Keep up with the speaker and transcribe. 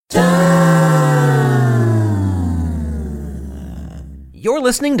You're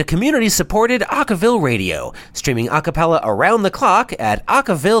listening to community-supported Acaville Radio, streaming a cappella around the clock at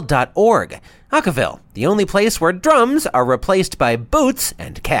acaville.org. Acaville, the only place where drums are replaced by boots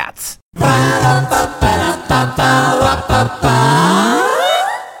and cats. At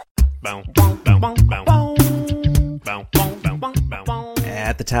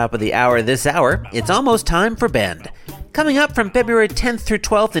the top of the hour this hour, it's almost time for Bend. Coming up from February 10th through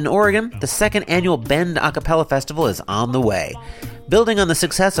 12th in Oregon, the second annual Bend A Cappella Festival is on the way. Building on the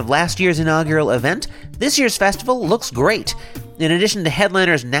success of last year's inaugural event, this year's festival looks great. In addition to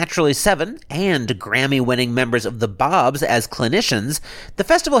headliners Naturally Seven and Grammy-winning members of the Bobs as clinicians, the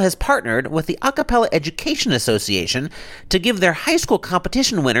festival has partnered with the A Cappella Education Association to give their high school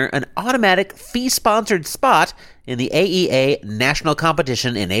competition winner an automatic fee-sponsored spot in the AEA National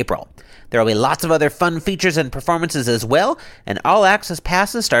Competition in April. There will be lots of other fun features and performances as well, and all-access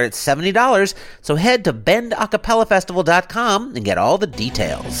passes start at $70, so head to bendacappellafestival.com and get all the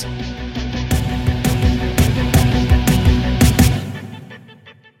details.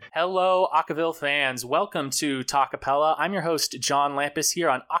 Hello, Acaville fans. Welcome to Talkapella. I'm your host, John Lampus, here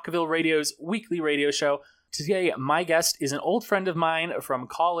on Acaville Radio's weekly radio show. Today, my guest is an old friend of mine from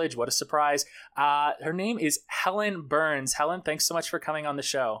college. What a surprise. Her name is Helen Burns. Helen, thanks so much for coming on the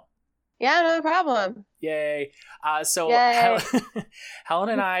show. Yeah, no problem. Yay. Yay. Helen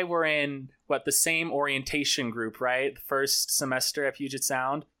and I were in, the same orientation group, right? The first semester at Puget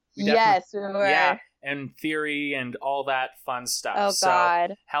Sound? Yes, we were. Yeah, and theory and all that fun stuff. Oh, God.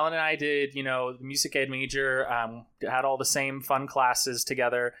 So Helen and I did, the music ed major, had all the same fun classes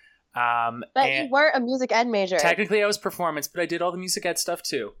together. But you weren't a music ed major. Technically, I was performance, but I did all the music ed stuff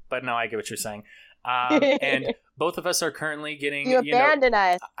too. But no, I get what you're saying. And both of us are currently getting... You abandoned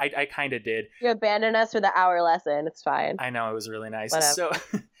us. I kind of did. You abandoned us for the hour lesson. It's fine. I know, it was really nice. Whatever. So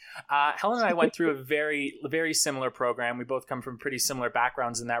Helen and I went through a very, very similar program. We both come from pretty similar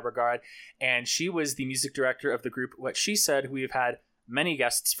backgrounds in that regard. And she was the music director of the group What She Said, who we've had many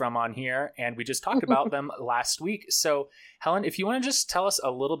guests from on here, and we just talked about them last week. So, Helen, if you want to just tell us a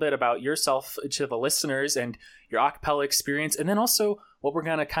little bit about yourself to the listeners and your a cappella experience, and then also what we're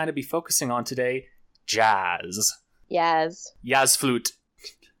going to kind of be focusing on today, jazz. Yes. Jazz flute.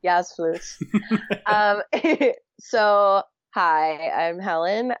 Jazz flute. So, hi, I'm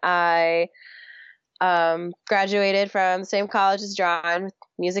Helen. I graduated from the same college as John,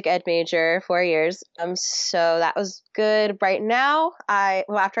 music ed major, 4 years. So that was good. Right now,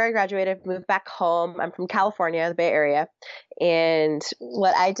 after I graduated, moved back home. I'm from California, the Bay Area. And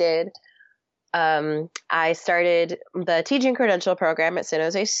what I did, I started the teaching credential program at San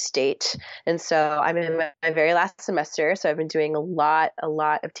Jose State. And so I'm in my very last semester. So I've been doing a lot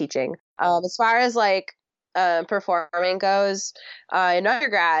of teaching. As far as performing goes, in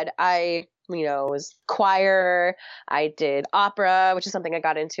undergrad, I was choir. I did opera, which is something I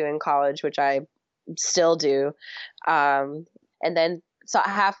got into in college, which I still do. And then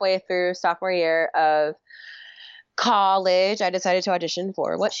halfway through sophomore year of college, I decided to audition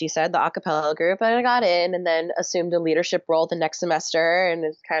for What She Said, the a cappella group, and I got in and then assumed a leadership role the next semester, and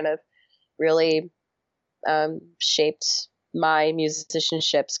it's kind of really shaped my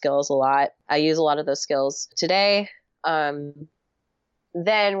musicianship skills a lot. I use a lot of those skills today.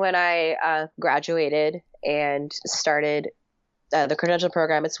 Then when I graduated and started the credential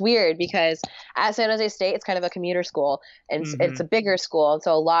program, it's weird because at San Jose State, it's kind of a commuter school, and it's a bigger school. And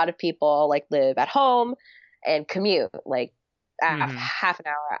so a lot of people live at home and commute half an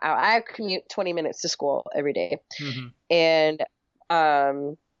hour out. I commute 20 minutes to school every day. And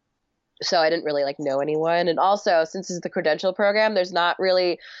so I didn't really know anyone. And also, since it's the credential program, there's not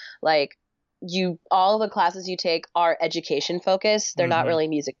really all of the classes you take are education focused. They're not really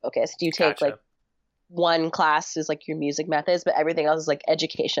music focused. You take Gotcha. One class is your music methods, but everything else is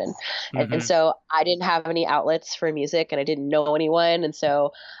education. And so I didn't have any outlets for music and I didn't know anyone. And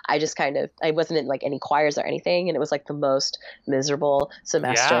so I just I wasn't in any choirs or anything. And it was the most miserable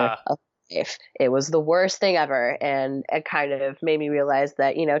semester of life. It was the worst thing ever. And it kind of made me realize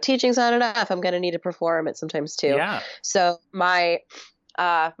that, teaching's not enough. I'm going to need to perform it sometimes too. Yeah. So my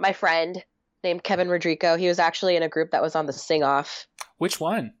friend named Kevin Rodrigo, he was actually in a group that was on the Sing Off. Which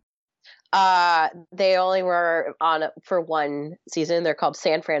one? They only were on for one season. They're called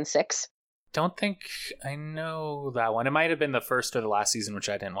San Fran 6. Don't think I know that one. It might have been the first or the last season, which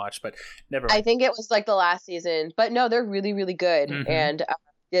I didn't watch, but never mind. I think it was the last season, but no, they're really, really good. And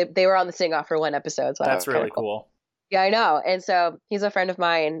they were on the Sing Off for one episode. So that's really cool. Yeah, I know. And so he's a friend of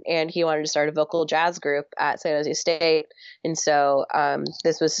mine, and he wanted to start a vocal jazz group at San Jose State. And so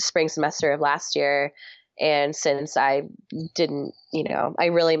this was the spring semester of last year. And since I didn't, I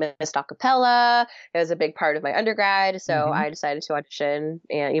really missed a cappella, it was a big part of my undergrad. So I decided to audition,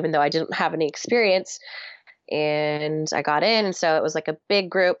 and even though I didn't have any experience, and I got in. And so it was like a big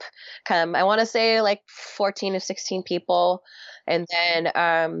group, I want to say like 14 to 16 people. And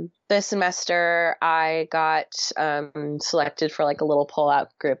then this semester I got selected for like a little pull-out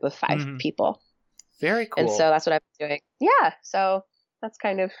group of 5 people. Very cool. And so that's what I've been doing. Yeah. So that's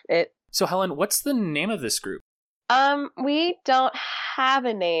kind of it. So Helen, what's the name of this group? We don't have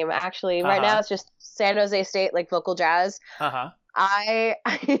a name actually. Right now it's just San Jose State like vocal jazz. I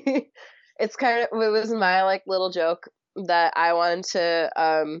it's it was my like little joke that I wanted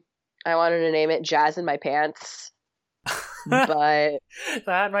to name it Jazz in My Pants. But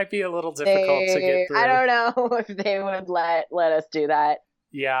that might be a little difficult to get through. I don't know if they would let us do that.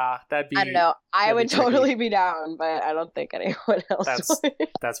 Yeah, that'd be. I don't know. I would totally be down, but I don't think anyone else would.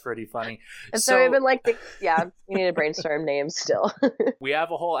 That's pretty funny. And so we've been like, we need to brainstorm names still. We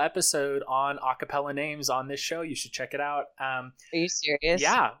have a whole episode on acapella names on this show. You should check it out. Are you serious?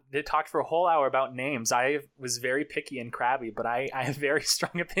 Yeah, they talked for a whole hour about names. I was very picky and crabby, but I have very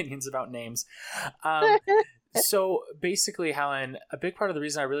strong opinions about names. So basically, Helen, a big part of the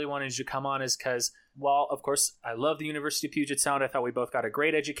reason I really wanted you to come on is because, well, of course, I love the University of Puget Sound. I thought we both got a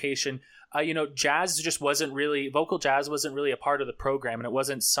great education. Jazz just wasn't really, vocal jazz wasn't really a part of the program, and it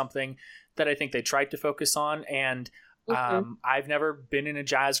wasn't something that I think they tried to focus on. And I've never been in a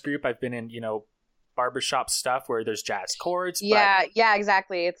jazz group. I've been in, barbershop stuff where there's jazz chords. Yeah,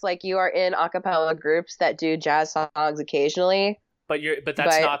 exactly. It's like you are in a cappella groups that do jazz songs occasionally. But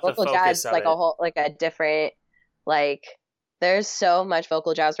that's not the focus jazz, of like it. a whole, like a different, like there's so much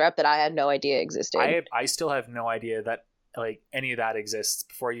vocal jazz rep that I had no idea existed. I still have no idea that like any of that exists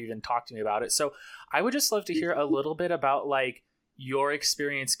before you even talk to me about it. So I would just love to hear a little bit about like your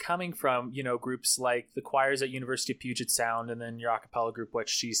experience coming from, groups like the choirs at University of Puget Sound and then your a cappella group, What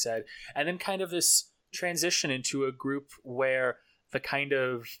She Said, and then kind of this transition into a group where the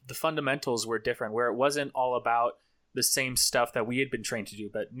fundamentals were different, where it wasn't all about the same stuff that we had been trained to do,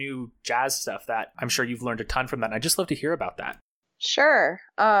 but new jazz stuff that I'm sure you've learned a ton from that. And I'd just love to hear about that. Sure.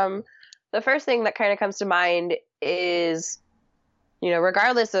 The first thing that kind of comes to mind is,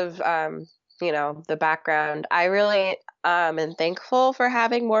 regardless of, the background, I really am thankful for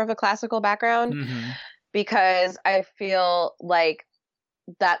having more of a classical background because I feel like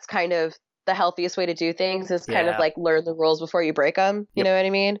that's kind of the healthiest way to do things is kind of like learn the rules before you break them. You know what I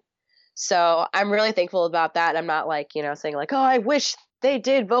mean? So I'm really thankful about that. I'm not like, saying like, oh, I wish they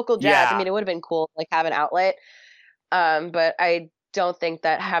did vocal jazz. Yeah. I mean, it would have been cool, like have an outlet. But I don't think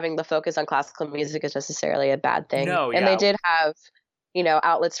that having the focus on classical music is necessarily a bad thing. No, and they did have,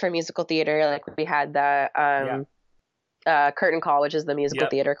 outlets for musical theater. Like we had the Curtain Call, which is the musical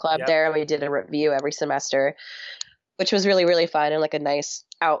theater club there. And we did a review every semester, which was really, really fun and like a nice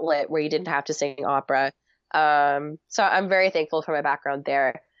outlet where you didn't have to sing opera. So I'm very thankful for my background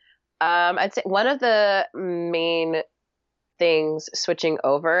there. I'd say one of the main things switching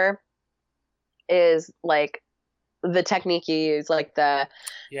over is like the technique you use, like the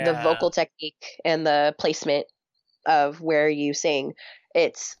vocal technique and the placement of where you sing.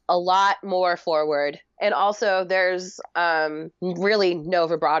 It's a lot more forward. And also there's really no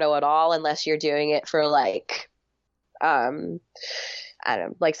vibrato at all unless you're doing it for like I don't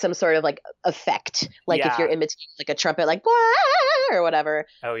know, like some sort of like effect, like if you're imitating like a trumpet, like Wah! Or whatever.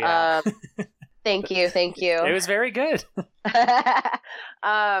 Oh yeah. Thank you. It was very good.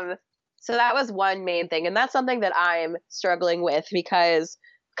 So that was one main thing, and that's something that I'm struggling with because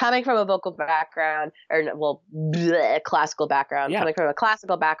coming from a vocal background, classical background, coming from a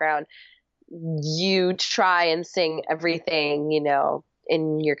classical background, you try and sing everything,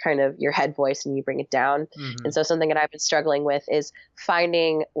 in your kind of your head voice and you bring it down. And so something that I've been struggling with is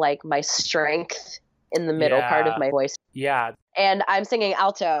finding like my strength in the middle part of my voice. Yeah. And I'm singing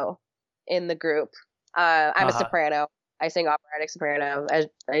alto in the group. I'm a soprano. I sing operatic soprano,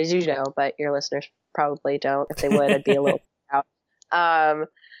 as you know, but your listeners probably don't. If they would, I'd be a little out.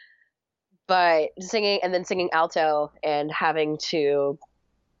 But singing alto and having to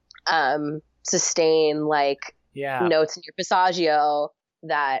sustain like notes in your passaggio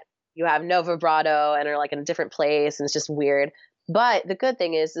that you have no vibrato and are like in a different place, and it's just weird. But the good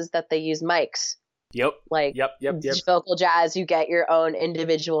thing is that they use mics. Yep. Like yep. Vocal jazz, you get your own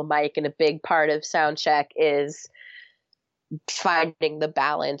individual mic, and a big part of sound check is finding the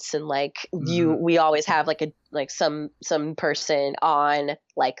balance. And like we always have like some person on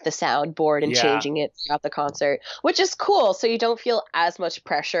like the soundboard and changing it throughout the concert, which is cool. So you don't feel as much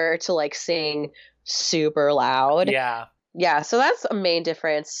pressure to like sing super loud. Yeah. So that's a main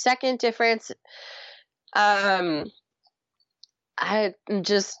difference. Second difference, I'm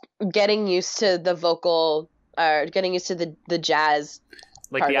just getting used to the vocal, getting used to the jazz,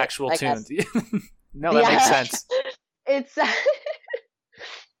 like the part of it, actual I tunes. guess. No, that makes Yeah. sense. It's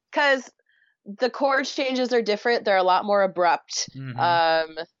because the chord changes are different. They're a lot more abrupt.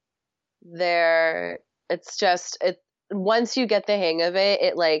 Mhm. They're it's just it once you get the hang of it,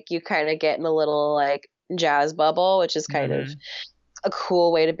 it like you kind of get in a little like jazz bubble, which is kind of Mhm. a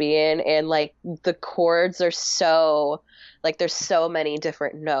cool way to be in. And like the chords are so like there's so many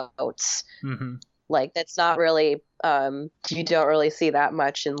different notes. Mhm. Like that's not really you don't really see that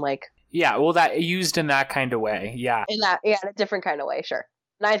much in like Yeah, well, that used in that kind of way. Yeah, in that in a different kind of way, sure.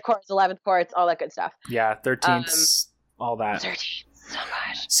 Ninth chords, 11th chords, all that good stuff. yeah, Um 13ths, all that. 13, so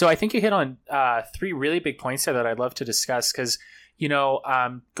good. So I think you hit on three really big points there that I'd love to discuss because,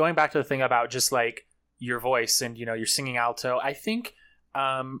 going back to the thing about just like your voice and, you're singing alto, I think,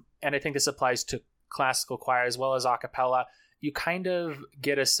 and I think this applies to classical choir as well as a cappella, you kind of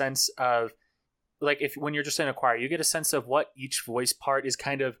get a sense of, like, if when you're just in a choir, you get a sense of what each voice part is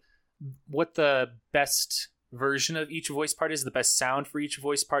kind of, what the best version of each voice part is, the best sound for each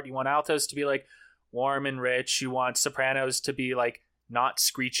voice part. You want altos to be like warm and rich. You want sopranos to be like not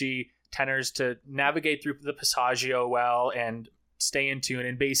screechy, tenors to navigate through the passaggio well and stay in tune,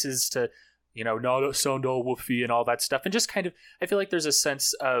 and basses to, not sound all woofy and all that stuff. And just kind of, I feel like there's a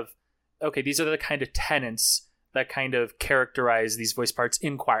sense of, okay, these are the kind of tenets that kind of characterize these voice parts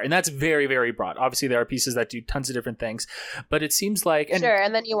in choir. And that's very, very broad. Obviously, there are pieces that do tons of different things, but it seems like... And, sure,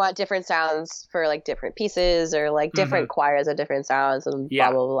 and then you want different sounds for like different pieces or like different choirs have different sounds and Yeah.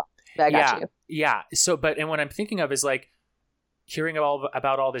 blah, blah, blah. I got you. Yeah. So, and what I'm thinking of is like hearing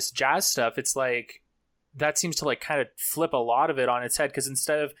about all this jazz stuff, it's like that seems to like kind of flip a lot of it on its head, because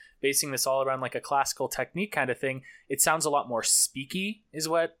instead of basing this all around like a classical technique kind of thing, it sounds a lot more speaky is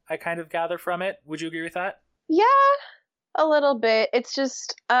what I kind of gather from it. Would you agree with that? Yeah, a little bit. It's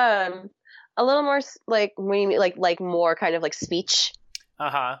just a little more like when you mean like more kind of like speech.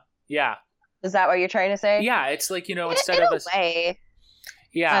 Yeah. Is that what you're trying to say? Yeah, it's like, instead in of a this... way,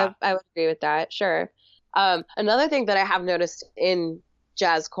 Yeah. I would agree with that. Sure. Another thing that I have noticed in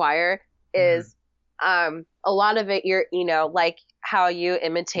jazz choir is a lot of it you're like how you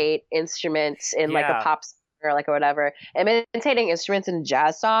imitate instruments in like a pop song or like or whatever. Imitating instruments in a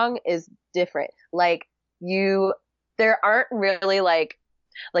jazz song is different. Like there aren't really like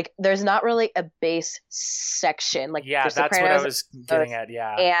there's not really a bass section. Like Yeah, that's what I was getting at.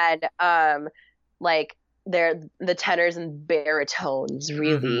 Yeah. And like they're the tenors and baritones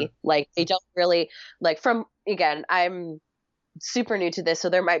really like they don't really like from again I'm super new to this, so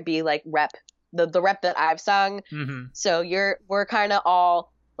there might be like the rep that I've sung. So we're kind of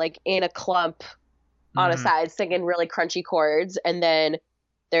all like in a clump on a side singing really crunchy chords, and then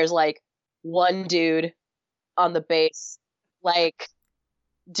there's like one dude on the bass like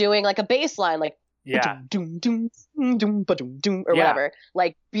doing like a bass line like doom doom doom doom doom or whatever,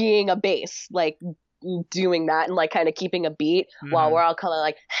 like being a bass, like doing that and like kind of keeping a beat while we're all kind of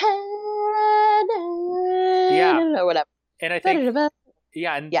like or whatever. And I think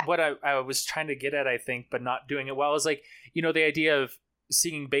what I was trying to get at, I think, but not doing it well, is like, the idea of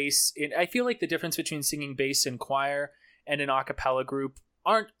singing bass in, I feel like the difference between singing bass in choir and an a cappella group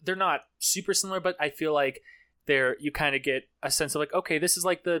they're not super similar, but I feel like you kind of get a sense of like, okay, this is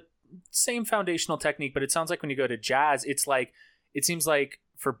like the same foundational technique, but it sounds like when you go to jazz, it's like, it seems like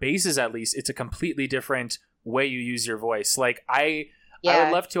for basses at least, it's a completely different way you use your voice. Like I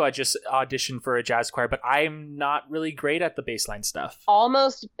would love to just audition for a jazz choir, but I'm not really great at the bassline stuff.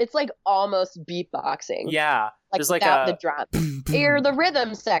 It's like almost beatboxing. Yeah. Like there's without like the drum or the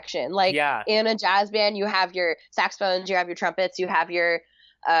rhythm section. Like in a jazz band, you have your saxophones, you have your trumpets, you have your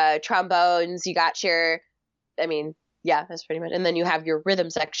trombones, you got your, that's pretty much. And then you have your rhythm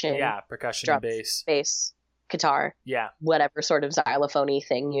section. Yeah, percussion drums, and bass, guitar. Yeah. Whatever sort of xylophone-y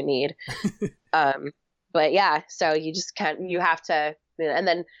thing you need. But yeah, so you have to, and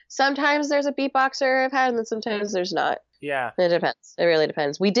then sometimes there's a beatboxer I've had, and then sometimes there's not. Yeah. It depends. It really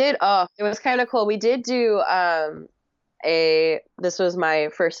depends. It was kind of cool. We did do this was my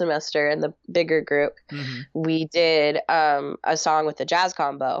first semester in the bigger group. We did a song with the jazz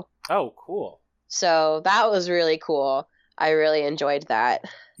combo. Oh, cool. So that was really cool. I really enjoyed that.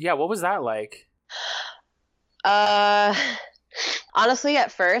 Yeah, what was that like? Honestly,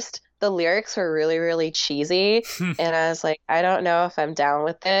 at first, the lyrics were really, really cheesy. And I was like, I don't know if I'm down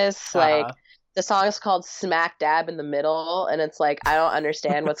with this. Like, the song is called Smack Dab in the Middle. And it's like, I don't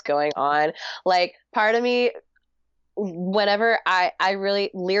understand what's going on. Like, part of me, whenever I really,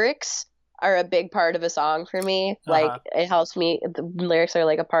 lyrics are a big part of a song for me. Like, it helps me. The lyrics are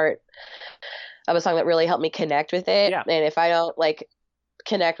like a part of a song that really helped me connect with it. Yeah. And if I don't like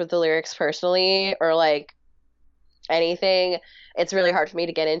connect with the lyrics personally or like anything, it's really hard for me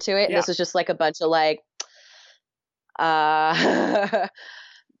to get into it. And this was just like a bunch of like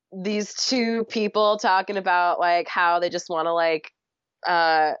these two people talking about like how they just want to like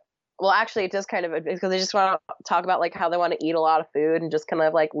well, actually it does kind of, because they just want to talk about like how they want to eat a lot of food and just kind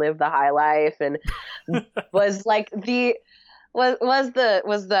of like live the high life, and was like the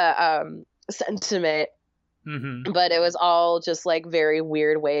sentiment. Mm-hmm. But it was all just like very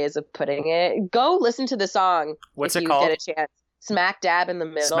weird ways of putting it. Go listen to the song. What's if it you called? Get a chance. Smack dab in the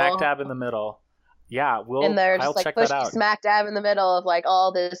middle. Smack dab in the middle. Yeah, and they're just I'll like check push that out. smack dab in the middle of like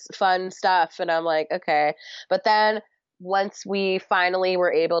all this fun stuff, and I'm like, okay. But then once we finally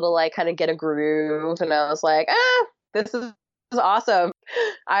were able to like kind of get a groove, and I was like, this is awesome.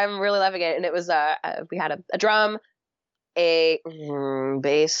 I'm really loving it. And it was we had a drum, a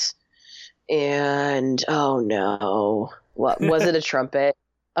bass, and oh no, what was it? A trumpet?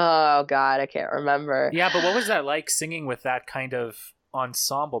 Oh god, I can't remember. Yeah, but what was that like singing with that kind of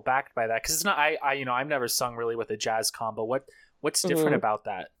ensemble backed by that? Because it's not, I you know, I've never sung really with a jazz combo. What's different about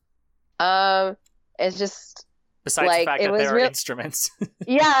that? It's just besides like, the fact that there are instruments.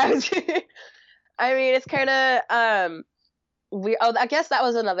 Yeah. I mean, it's kind of I guess that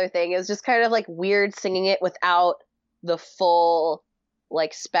was another thing. It was just kind of like weird singing it without the full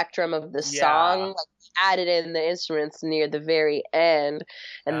like spectrum of the song. Like, added in the instruments near the very end,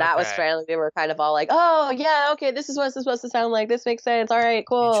 and that was finally, we were kind of all like, oh yeah, okay, this is what it's supposed to sound like, this makes sense, all right,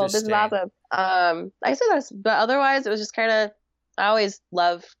 cool, this is awesome. I said that, but otherwise it was just kind of, I always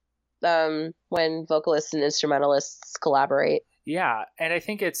love when vocalists and instrumentalists collaborate. Yeah, and I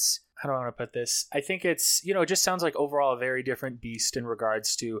think it's, how do I want to put this, I think it's, you know, it just sounds like overall a very different beast in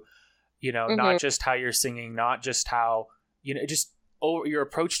regards to, you know, not just how you're singing, not just how, you know, just your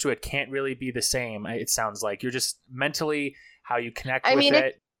approach to it can't really be the same. It sounds like you're just mentally how you connect with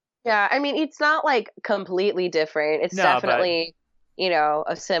it. Yeah, I mean, it's not like completely different. It's definitely, you know,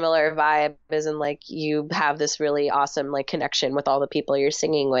 a similar vibe, as in like you have this really awesome like connection with all the people you're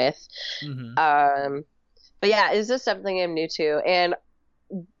singing with. But yeah, it's just something I'm new to, and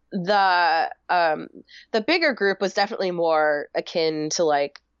the bigger group was definitely more akin to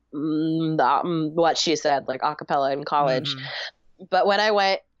like what she said, like a cappella in college. But when I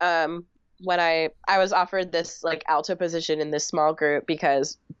went, when I was offered this like alto position in this small group,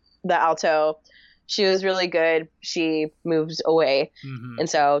 because the alto, she was really good. She moved away. And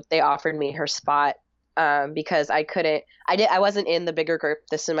so they offered me her spot, because I wasn't in the bigger group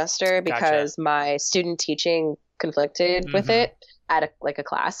this semester because my student teaching conflicted with it at a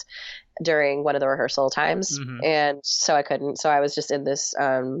class during one of the rehearsal times. And so I couldn't. So I was just in this,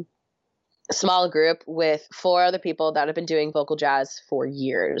 small group with 4 other people that have been doing vocal jazz for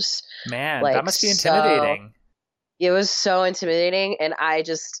years. Man, like, that must be intimidating. It was so intimidating, and I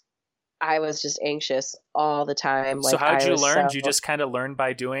was just anxious all the time. So how did you learn? Did you just kind of learn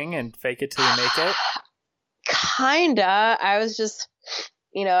by doing and fake it till you make it? Kinda. I was just,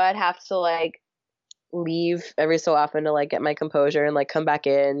 you know, I'd have to like leave every so often to like get my composure and like come back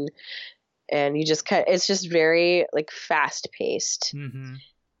in, and you just it's just very like fast paced.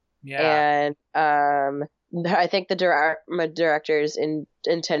 Yeah. And I think the my director's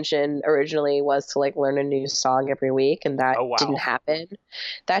intention originally was to like learn a new song every week, and that didn't happen.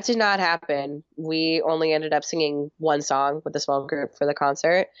 That did not happen. We only ended up singing one song with a small group for the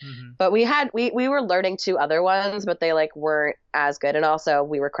concert. But we were learning 2 other ones, but they like weren't as good, and also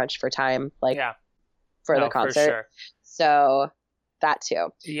we were crunched for time for the concert. For sure. So that too.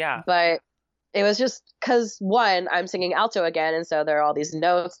 Yeah. But it was just because, one, I'm singing alto again, and so there are all these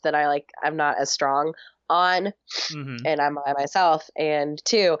notes that I'm not as strong on, and I'm by myself, and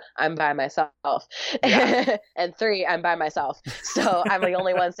 2, I'm by myself, and 3, I'm by myself, so I'm the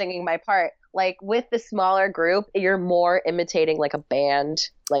only one singing my part. Like with the smaller group, you're more imitating like a band,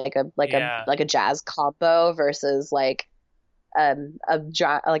 like a jazz combo versus like a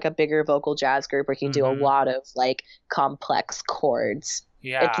bigger vocal jazz group where you can do a lot of like complex chords.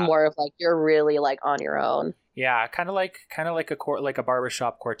 Yeah, it's more of like you're really like on your own. Yeah, kind of like a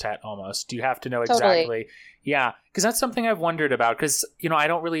barbershop quartet almost. You have to know exactly. Yeah, because that's something I've wondered about. Because I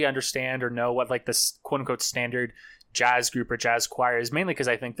don't really understand or know what like this quote unquote standard jazz group or jazz choir is. Mainly because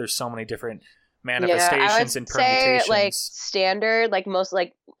I think there's so many different manifestations and permutations. Like standard, like most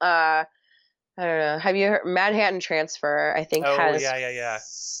like I don't know. Have you heard Manhattan Transfer? I think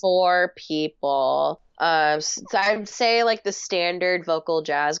has 4 people. So I'd say like the standard vocal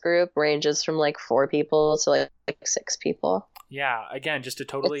jazz group ranges from like 4 people to like 6 people. Yeah, again, just a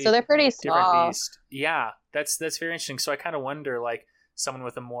totally so they're pretty small. Beast. Yeah, that's very interesting. So I kind of wonder, like someone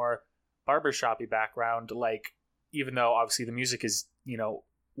with a more barbershoppy background, like, even though obviously the music is,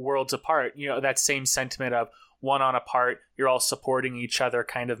 worlds apart, that same sentiment of one on a part, you're all supporting each other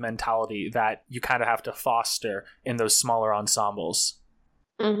kind of mentality that you kind of have to foster in those smaller ensembles.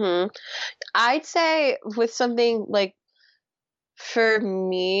 I'd say with something like, for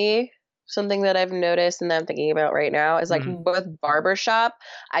me, something that I've noticed and that I'm thinking about right now is like with barbershop,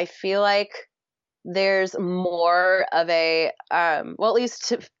 I feel like there's more of a well, at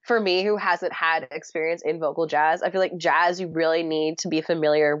least for me, who hasn't had experience in vocal jazz, I feel like jazz, you really need to be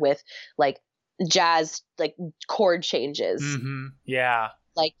familiar with like jazz, like chord changes. Yeah,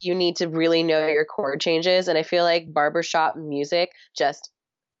 like you need to really know your chord changes, and I feel like barbershop music just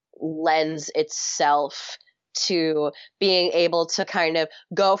lends itself to being able to kind of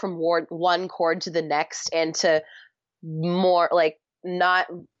go from one chord to the next and to more like not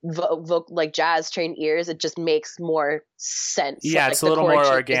like jazz trained ears. It just makes more sense. Yeah, like, it's a little more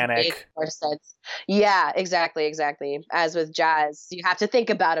organic. More sense. Yeah, exactly. As with jazz, you have to think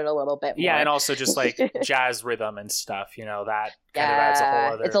about it a little bit more. Yeah, and also just like jazz rhythm and stuff, that kind of adds a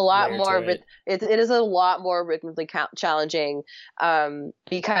whole other. It's a lot more. It is a lot more rhythmically challenging,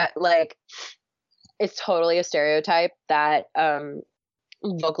 because like it's totally a stereotype that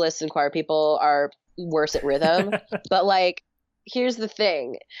vocalists and choir people are worse at rhythm, but like. Here's the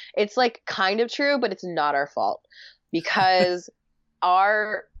thing. It's like kind of true, but it's not our fault, because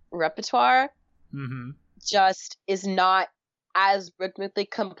our repertoire just is not as rhythmically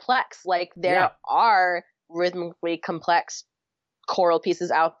complex. Like there are rhythmically complex choral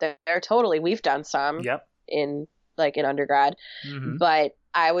pieces out there. Totally. We've done some in undergrad, but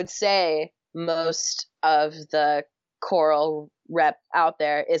I would say most of the choral rep out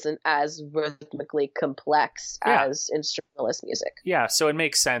there isn't as rhythmically complex as instrumentalist music. Yeah, so it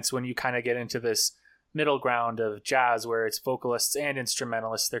makes sense when you kind of get into this middle ground of jazz where it's vocalists and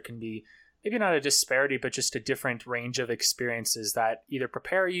instrumentalists. There can be maybe not a disparity, but just a different range of experiences that either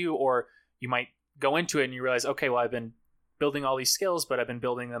prepare you, or you might go into it and you realize, okay, well, I've been building all these skills, but I've been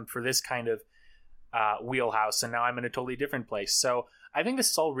building them for this kind of wheelhouse, and now I'm in a totally different place. So I think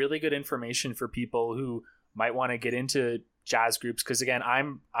this is all really good information for people who might want to get into jazz groups, because again,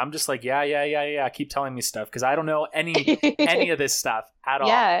 I'm just like keep telling me stuff, because I don't know any of this stuff at all.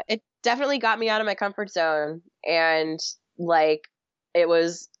 Yeah, it definitely got me out of my comfort zone, and like it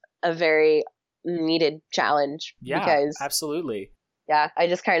was a very needed challenge. Because absolutely. Yeah, I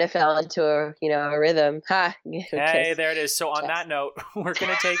just kind of fell into a rhythm. Ha! Hey, there it is. So on that note, we're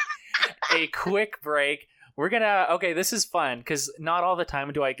gonna take a quick break. Okay, this is fun, because not all the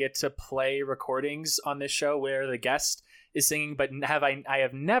time do I get to play recordings on this show where the guest is singing, but I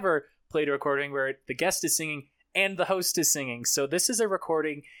have never played a recording where the guest is singing and the host is singing. So this is a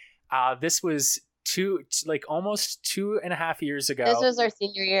recording. This was almost 2.5 years ago. This was our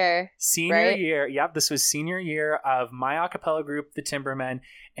senior year. Year. Yep. This was senior year of my a cappella group, the Timbermen.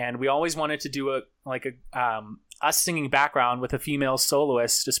 And we always wanted to do us singing background with a female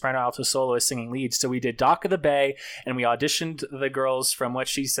soloist, a soprano alto soloist singing lead. So we did Dock of the Bay, and we auditioned the girls from What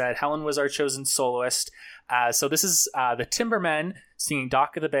She Said. Helen was our chosen soloist. So this is the Timbermen singing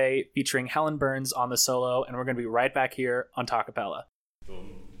Dock of the Bay, featuring Helen Burns on the solo, and we're going to be right back here on Talkapella.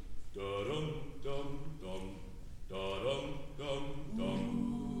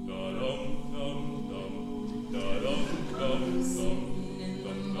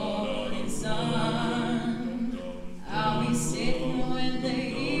 I'll be sitting when the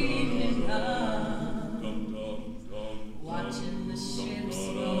evening comes, watching the ships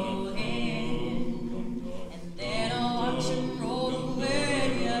roll in, and then I'll watch them roll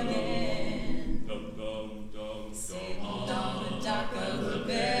away again. Sitting on the dock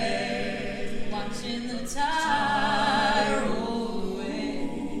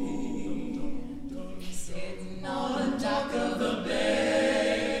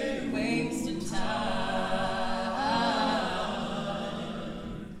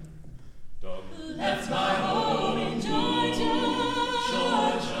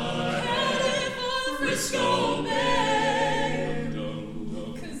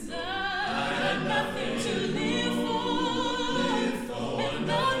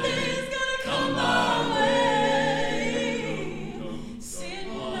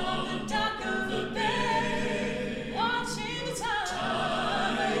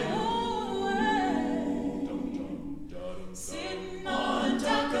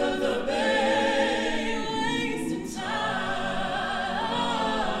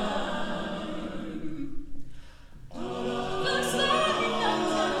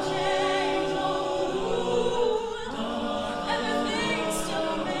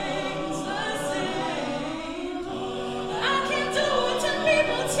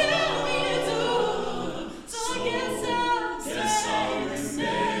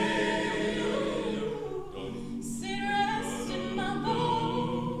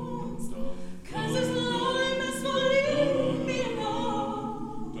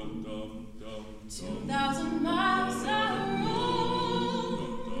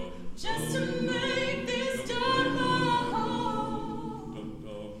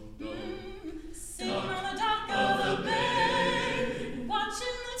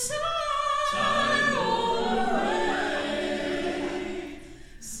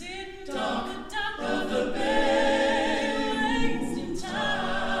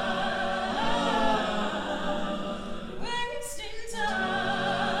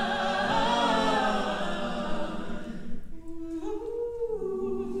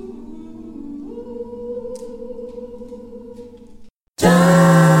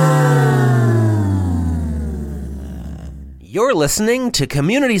You're listening to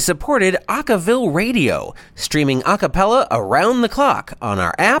community-supported Acaville Radio, streaming a cappella around the clock on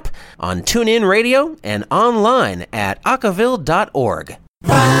our app, on TuneIn Radio, and online at acaville.org.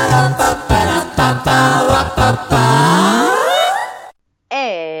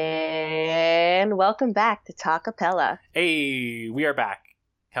 And welcome back to Talkapella. Hey, we are back.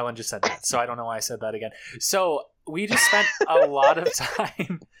 Helen just said that, so I don't know why I said that again. So we just spent a lot of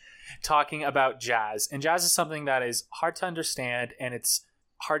time talking about jazz, and jazz is something that is hard to understand, and it's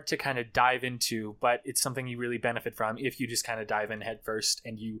hard to kind of dive into, but it's something you really benefit from if you just kind of dive in head first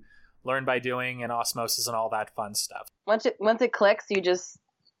and you learn by doing and osmosis and all that fun stuff. Once it clicks, it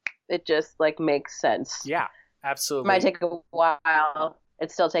just like makes sense. Yeah, absolutely. Might take a while.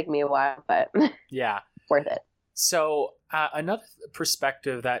 It's still taking me a while, but yeah, worth it. So another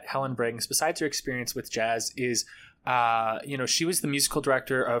perspective that Helen brings, besides her experience with jazz, is she was the musical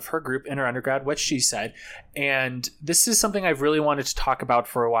director of her group in her undergrad, What She Said. And this is something I've really wanted to talk about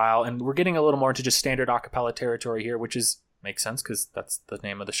for a while. And we're getting a little more into just standard a cappella territory here, which makes sense because that's the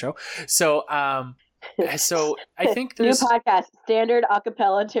name of the show. So I think there's new podcast, standard a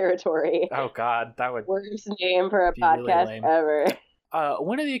cappella territory. Oh God, that would worst name for a podcast really ever.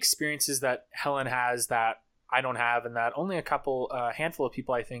 One of the experiences that Helen has that I don't have, and that only a handful of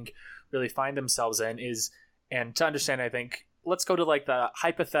people I think really find themselves in is. And to understand, I think, let's go to like the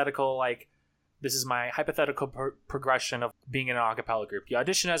hypothetical, like this is my hypothetical progression of being in an a cappella group. You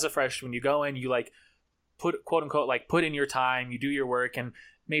audition as a freshman, you go in, you like put quote unquote, like put in your time, you do your work. And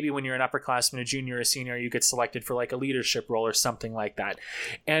maybe when you're an upperclassman, a junior, a senior, you get selected for like a leadership role or something like that.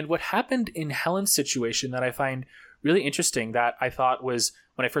 And what happened in Helen's situation that I find really interesting, that I thought was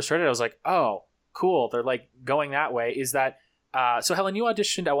when I first heard it, I was like, oh, cool. They're like going that way, is that so Helen, you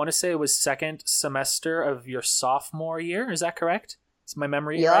auditioned, I want to say it was second semester of your sophomore year. Is that correct? Is my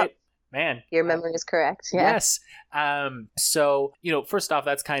memory right? Man. Your memory is correct. Yeah. Yes. So, first off,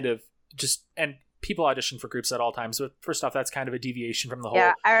 that's kind of just, and people audition for groups at all times, but first off, that's kind of a deviation from the whole.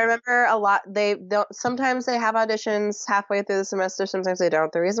 Yeah, I remember a lot. They don't, sometimes they have auditions halfway through the semester, sometimes they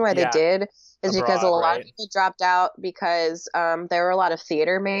don't. The reason why they did is because a lot of people dropped out because there were a lot of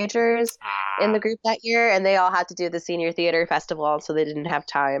theater majors in the group that year, and they all had to do the senior theater festival, so they didn't have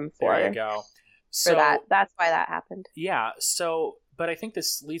time for, there you go. For that. That's why that happened. Yeah. So, but I think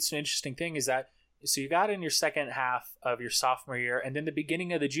this leads to an interesting thing is that, so you got in your second half of your sophomore year, and then the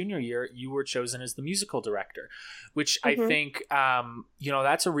beginning of the junior year, you were chosen as the musical director, which I think,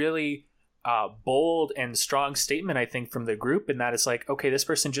 that's a really bold and strong statement, I think, from the group. And that it's like, okay, this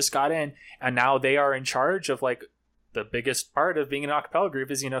person just got in and now they are in charge of like the biggest part of being an a cappella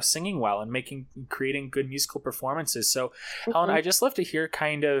group is, singing well and creating good musical performances. So Helen, I just love to hear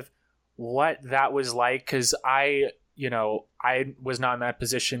kind of what that was like. 'Cause I was not in that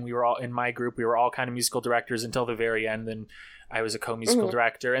position. We were all in my group. We were all kind of musical directors until the very end. Then I was a co-musical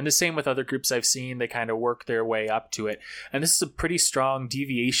director, and the same with other groups I've seen. They kind of work their way up to it. And this is a pretty strong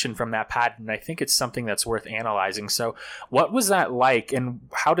deviation from that pattern. I think it's something that's worth analyzing. So what was that like, and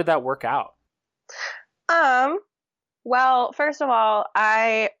how did that work out? Well, first of all,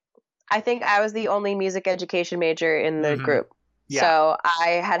 I think I was the only music education major in the group. Yeah. So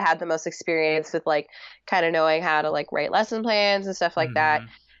I had the most experience with like kind of knowing how to like write lesson plans and stuff like that.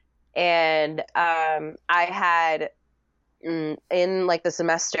 And I had in like the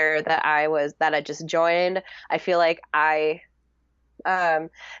semester that I just joined, I feel like I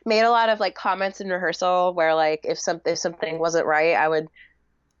made a lot of like comments in rehearsal where like if something wasn't right, I would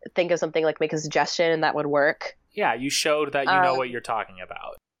think of something, like make a suggestion, and that would work. Yeah, you showed that you know what you're talking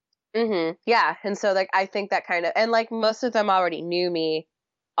about. Yeah, and so like I think that kind of, and like most of them already knew me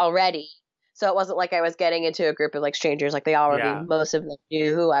already, so it wasn't like I was getting into a group of like strangers. Like they already, most of them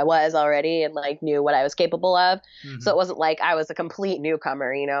knew who I was already and like knew what I was capable of. So it wasn't like I was a complete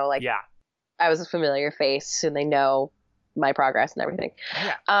newcomer, like I was a familiar face and they know my progress and everything.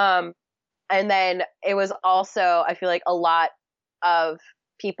 And then it was also, I feel like a lot of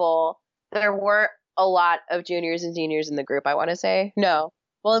people, there weren't a lot of juniors and seniors in the group, I want to say. No.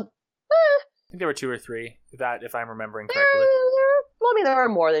 Well, I think there were 2 or 3, if I'm remembering correctly. There were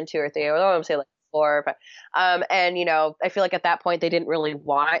more than 2 or 3. I don't want to say like 4 or 5. And, I feel like at that point they didn't really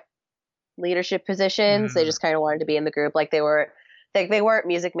want leadership positions. They just kind of wanted to be in the group. Like they weren't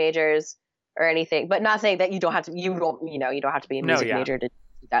music majors or anything, but not saying that you don't have to be a music major to do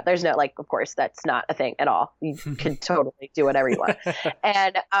that. There's no, like, of course, that's not a thing at all. You can totally do whatever you want.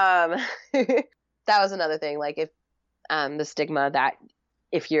 And that was another thing. Like if the stigma that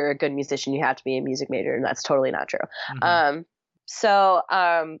if you're a good musician, you have to be a music major, and that's totally not true. So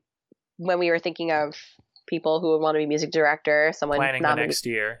when we were thinking of people who would want to be music director, someone planning the next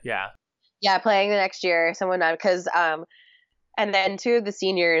year, playing the next year, someone not, because And then two of the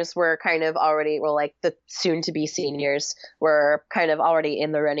seniors were kind of already, well, like the soon to be seniors were kind of already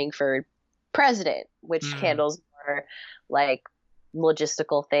in the running for president, which handles more like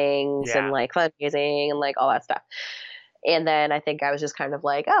logistical things and like fundraising and like all that stuff. And then I think I was just kind of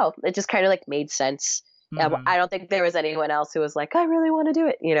like, oh, it just kind of like made sense. I don't think there was anyone else who was like, I really want to do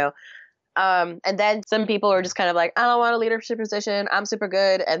it, you know? And then some people were just kind of like, I don't want a leadership position. I'm super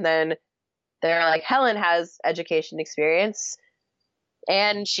good. And then they're like, Helen has education experience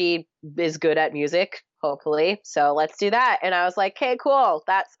and she is good at music, hopefully. So let's do that. And I was like, okay, cool.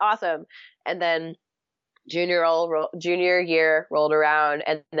 That's awesome. And then junior year rolled around.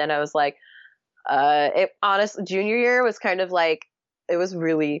 And then I was like, junior year was kind of like, it was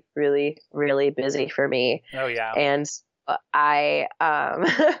really, really, really busy for me. Oh yeah. And I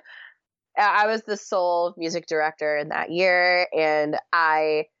was the sole music director in that year, and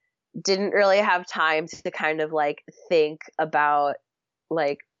I didn't really have time to kind of like think about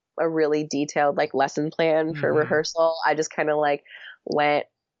like a really detailed like lesson plan for rehearsal. I just kind of like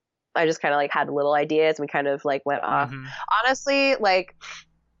had little ideas and we kind of like went off. Honestly, like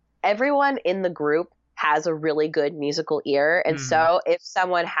everyone in the group has a really good musical ear, and so if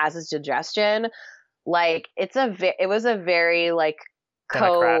someone has a suggestion, like it was a very like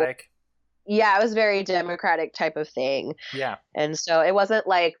democratic. Yeah, it was very democratic type of thing. Yeah. And so it wasn't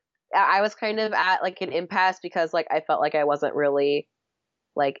like I was kind of at like an impasse because like I felt like I wasn't really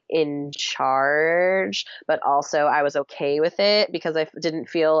like in charge, but also I was okay with it because I didn't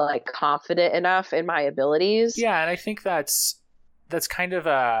feel like confident enough in my abilities. Yeah, and I think that's kind of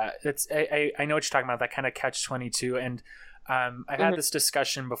I know what you're talking about, that kind of catch-22. And I had this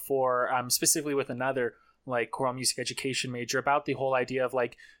discussion before, specifically with another like choral music education major, about the whole idea of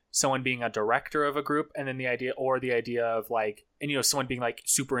like someone being a director of a group, and then the idea of like, and you know, someone being like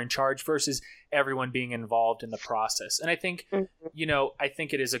super in charge versus everyone being involved in the process. And I think, you know, I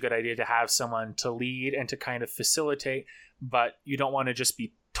think it is a good idea to have someone to lead and to kind of facilitate, but you don't want to just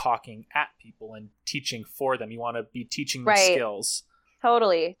be talking at people and teaching for them. You want to be teaching them skills.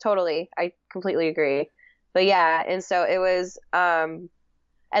 Totally. I completely agree. But yeah, and so it was,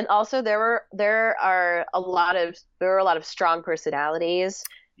 and also there were a lot of strong personalities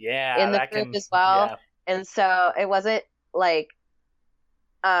in the group as well. Yeah. And so it wasn't like,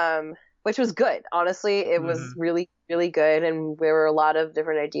 which was good. Honestly, it was really, really good. And there were a lot of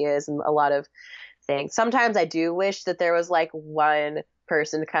different ideas and a lot of things. Sometimes I do wish that there was like one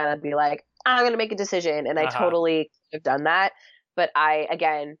person to kind of be like, I'm going to make a decision. And I totally could have done that. But I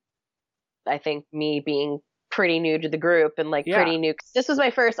think me being pretty new to the group and like pretty new, 'cause this was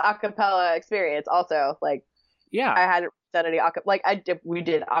my first a cappella experience also. Like, I hadn't done any like we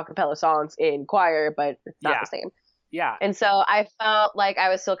did a cappella songs in choir, but it's not the same. Yeah. And so I felt like I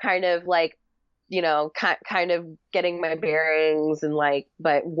was still kind of like, you know, kind of getting my bearings and like,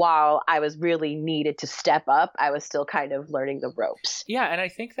 but while I was really needed to step up, I was still kind of learning the ropes. Yeah. And I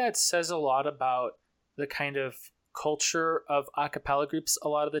think that says a lot about the kind of culture of a cappella groups a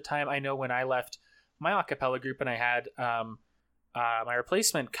lot of the time. I know when I left my a cappella group and I had my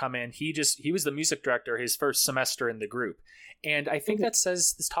replacement come in, he was the music director his first semester in the group. And I think that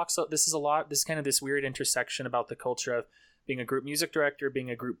says, this is kind of this weird intersection about the culture of being a group music director, being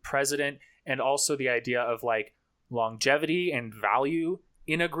a group president, and also the idea of like longevity and value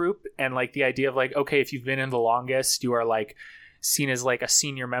in a group. And like the idea of like, okay, if you've been in the longest, you are like seen as like a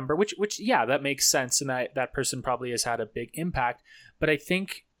senior member, which yeah, that makes sense. And that person probably has had a big impact. But I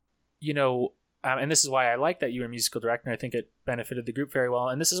think, you know, and this is why I like that you were a musical director. I think it benefited the group very well.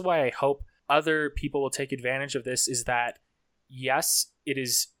 And this is why I hope other people will take advantage of this, is that, yes, it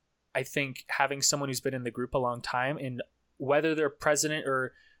is, I think, having someone who's been in the group a long time, and whether they're president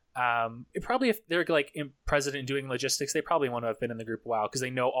or probably if they're like president doing logistics, they probably want to have been in the group a while because they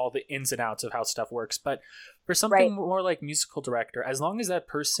know all the ins and outs of how stuff works. But for something more like musical director, as long as that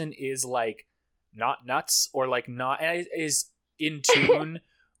person is like not nuts or like not is in tune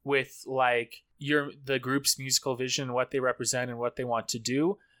with like the group's musical vision, what they represent and what they want to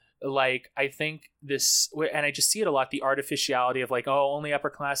do, like I think this, and I just see it a lot, the artificiality of like, oh, only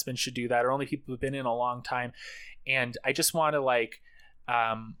upperclassmen should do that, or only people who've been in a long time. And I just want to like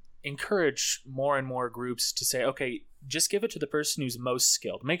encourage more and more groups to say, okay, just give it to the person who's most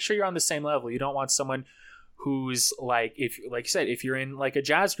skilled. Make sure you're on the same level. You don't want someone who's like, if like you said, if you're in like a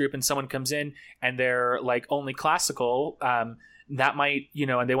jazz group and someone comes in and they're like only classical, that might, you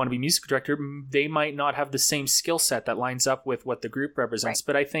know, and they want to be music director, they might not have the same skill set that lines up with what the group represents.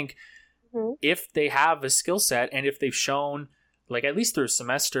 But I think if they have a skill set, and if they've shown like at least through a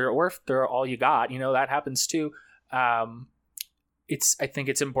semester, or if they're all you got, you know, that happens too. I think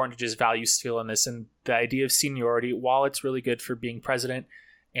it's important to just value skill in this, and the idea of seniority, while it's really good for being president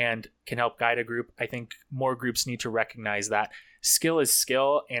and can help guide a group, I think more groups need to recognize that skill is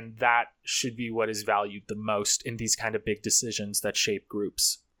skill, and that should be what is valued the most in these kind of big decisions that shape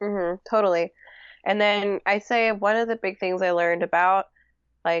groups. Totally. And then I say one of the big things I learned about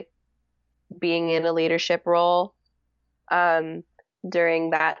like being in a leadership role during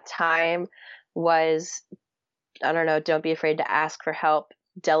that time was, I don't know, don't be afraid to ask for help,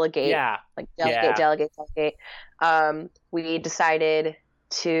 delegate, Yeah. like delegate. We decided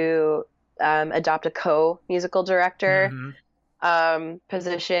to adopt a co-musical director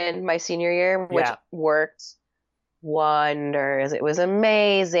position my senior year, which worked wonders. It was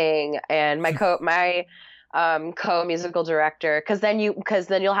amazing. And my co-musical director, because then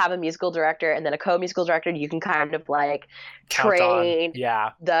you'll have a musical director and then a co-musical director. You can kind of like train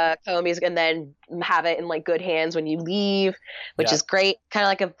the co-music and then have it in like good hands when you leave, which is great. Kind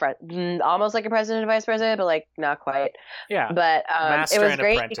of like almost like a president and vice president, but like not quite. Yeah. But it was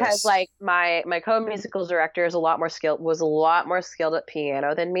great apprentice. because like my co-musical director was a lot more skilled at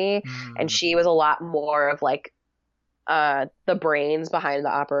piano than me, and she was a lot more of like the brains behind the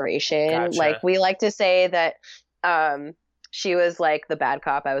operation. Gotcha. Like we like to say that she was like the bad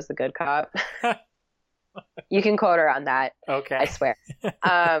cop, I was the good cop. You can quote her on that. Okay. I swear.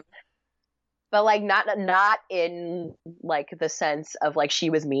 But like not in like the sense of like she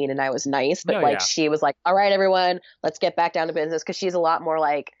was mean and I was nice, but she was like, all right, everyone, let's get back down to business, because she's a lot more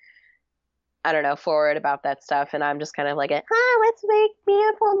like, I don't know, forward about that stuff, and I'm just kind of like, let's make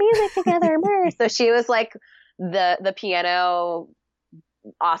beautiful music together. So she was like the piano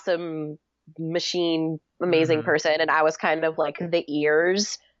awesome machine amazing person, and I was kind of like the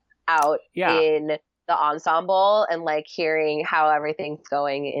ears out in the ensemble and like hearing how everything's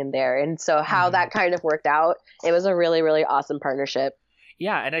going in there. And so how that kind of worked out, it was a really, really awesome partnership.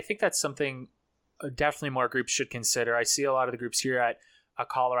 Yeah, and I think that's something definitely more groups should consider. I see a lot of the groups here at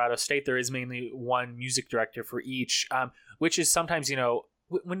Colorado State, there is mainly one music director for each, which is sometimes, you know,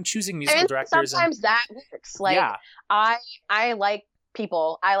 when choosing musical directors, sometimes that works. Like I like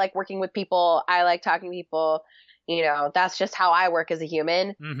people. I like working with people. I like talking to people. You know, that's just how I work as a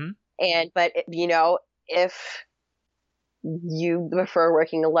human. But you know, if you prefer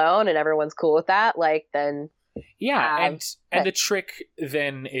working alone and everyone's cool with that, like then and the trick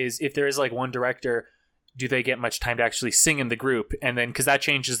then is, if there is like one director, do they get much time to actually sing in the group? And then, because that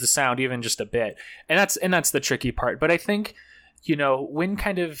changes the sound even just a bit, and that's the tricky part. But I think, you know, when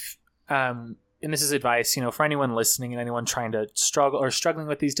kind of, and this is advice, you know, for anyone listening and anyone trying to struggling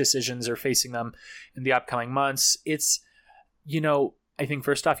with these decisions or facing them in the upcoming months, it's, you know, I think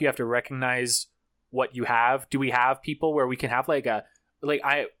first off, you have to recognize what you have. Do we have people where we can have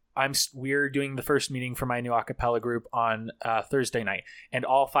we're doing the first meeting for my new a cappella group on Thursday night, and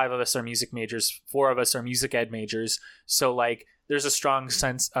all 5 of us are music majors. 4 of us are music ed majors. So like, there's a strong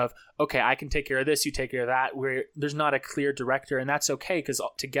sense of, okay, I can take care of this, you take care of that, where there's not a clear director, and that's okay, because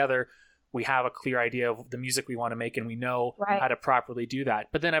together we have a clear idea of the music we want to make, and we know how to properly do that.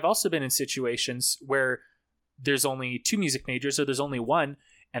 But then I've also been in situations where there's only 2 music majors, or there's only one,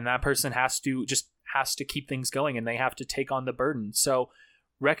 and that person has to keep things going, and they have to take on the burden. So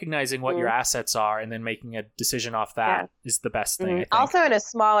recognizing what your assets are and then making a decision off that is the best thing, I think. Also, in a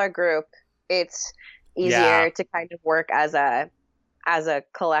smaller group, it's easier to kind of work as a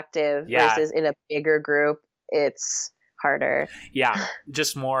collective versus in a bigger group, it's harder.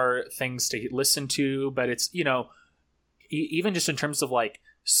 Just more things to listen to. But it's, you know, even just in terms of like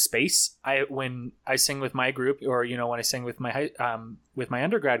space, when I sing with my group, or, you know, when I sing with my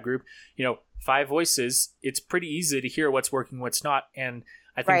undergrad group, you know, 5 voices, it's pretty easy to hear what's working, what's not. And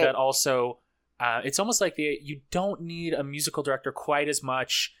I think that also it's almost like you don't need a musical director quite as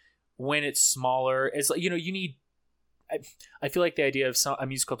much when it's smaller. It's like, you know, you need, I feel like the idea of a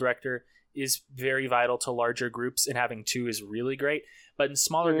musical director is very vital to larger groups, and having 2 is really great. But in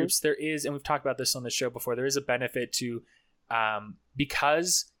smaller groups, there is, and we've talked about this on the show before, there is a benefit to,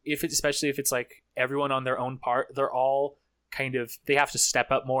 because especially if it's like everyone on their own part, they're all kind of, they have to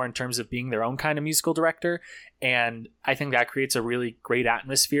step up more in terms of being their own kind of musical director. And I think that creates a really great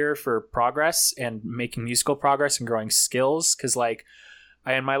atmosphere for progress and making musical progress and growing skills. Because like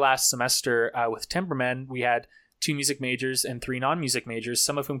in my last semester with Timbermen, we had 2 music majors and 3 non-music majors,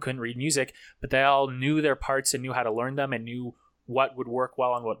 some of whom couldn't read music, but they all knew their parts and knew how to learn them and knew what would work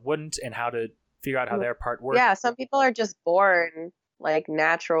well and what wouldn't, and how to figure out how their part worked. Yeah, some people are just born like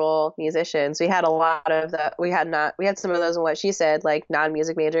natural musicians. We had a lot of that. We had some of those in what she said, like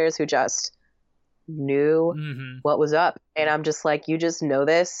non-music majors who just knew what was up. And I'm just like, you just know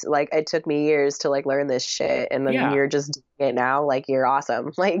this. Like, it took me years to like learn this shit, and then you're just doing it now. Like, you're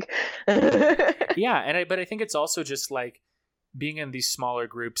awesome. Like, yeah. But I think it's also just like being in these smaller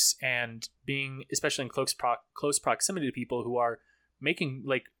groups and being, especially in close proximity to people who are making,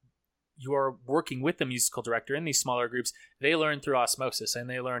 like, you are working with the musical director in these smaller groups. They learn through osmosis, and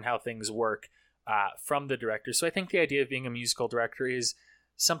they learn how things work from the director. So I think the idea of being a musical director is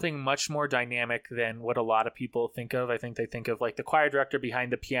something much more dynamic than what a lot of people think of. I think they think of like the choir director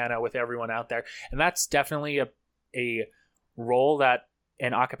behind the piano with everyone out there. And that's definitely a role that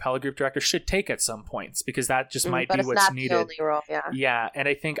an a cappella group director should take at some points, because that just might be what's needed. The only role, yeah. And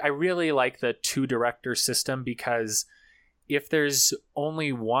I think I really like the 2 director system, because if there's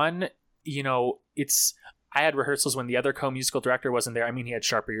only one, you know, I had rehearsals when the other co-musical director wasn't there. I mean, he had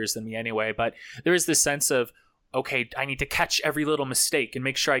sharper ears than me anyway, but there is this sense of, okay, I need to catch every little mistake and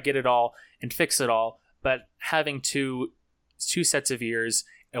make sure I get it all and fix it all. But having two sets of ears,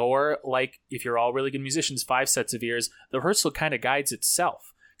 or like if you're all really good musicians, 5 sets of ears, the rehearsal kind of guides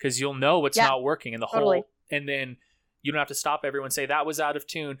itself, because you'll know what's not working in the whole, and then you don't have to stop everyone, say that was out of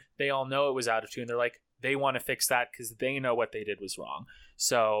tune. They all know it was out of tune. They're like, they want to fix that because they know what they did was wrong.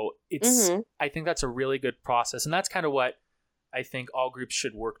 So I think that's a really good process. And that's kind of what I think all groups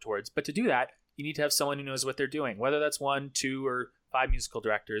should work towards. But to do that, you need to have someone who knows what they're doing, whether that's 1, 2, or 5 musical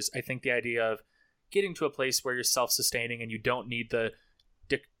directors. I think the idea of getting to a place where you're self-sustaining and you don't need the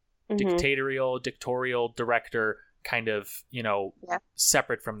dictatorial director kind of, you know,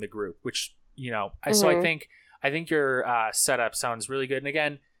 separate from the group, which, you know, so I think your setup sounds really good. And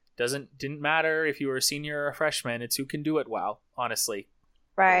again, didn't matter if you were a senior or a freshman. It's who can do it well, honestly.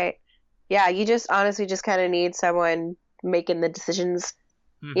 Right. Yeah. You just honestly just kind of need someone making the decisions,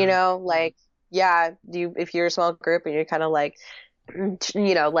 you know, like, if you're a small group and you're kind of like,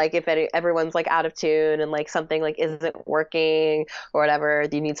 you know, like if everyone's like out of tune and like something like isn't working or whatever,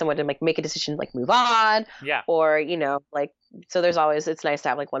 you need someone to like make a decision, like move on. Yeah. Or, you know, like, so there's always, it's nice to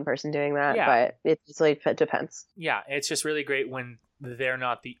have like one person doing that, but it depends. Yeah. It's just really great when they're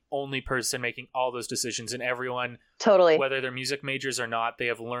not the only person making all those decisions, and everyone, whether they're music majors or not, they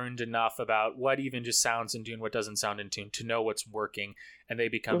have learned enough about what even just sounds in tune, what doesn't sound in tune, to know what's working, and they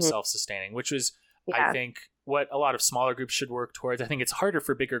become self-sustaining, which is, I think, what a lot of smaller groups should work towards. I think it's harder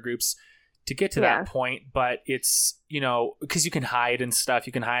for bigger groups to get to that point, but it's, you know, because you can hide and stuff,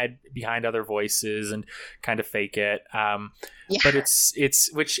 you can hide behind other voices and kind of fake it. But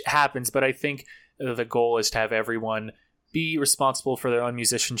it's which happens, but I think the goal is to have everyone be responsible for their own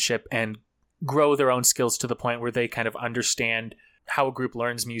musicianship and grow their own skills to the point where they kind of understand how a group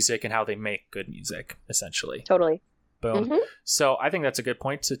learns music and how they make good music, essentially. Totally. Boom. So I think that's a good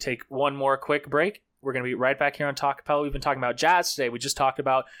point to take one more quick break. We're going to be right back here on Talk Cappella. We've been talking about jazz today. We just talked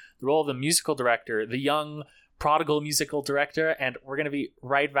about the role of the musical director, the young prodigal musical director, and we're going to be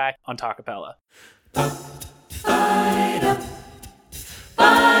right back on Talk Cappella.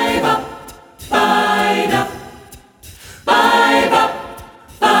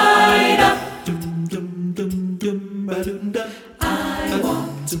 I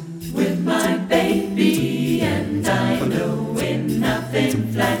walked with my baby, and I know in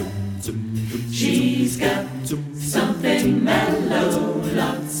nothing flat. She's got something mellow,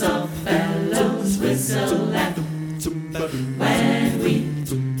 lots of fellows whistle at. When we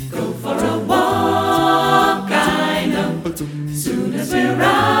go for a walk, I know, soon as we're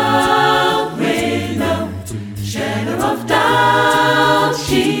out with no shadow of doubt,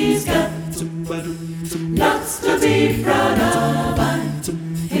 she's got lots to be proud of.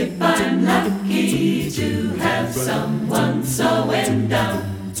 I'm lucky to have someone so endowed.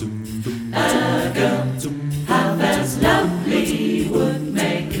 A girl half as lovely would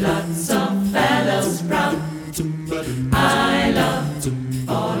make lots of fellows proud. I love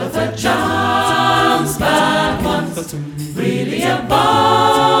all of her charms, but one's really a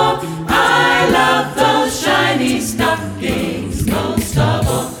bomb. I love those shiny stockings most of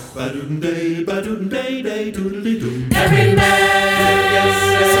all. Every man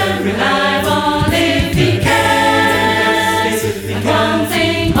rely on if he can, and one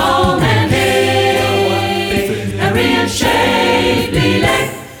thing home and live, a real shapely leg.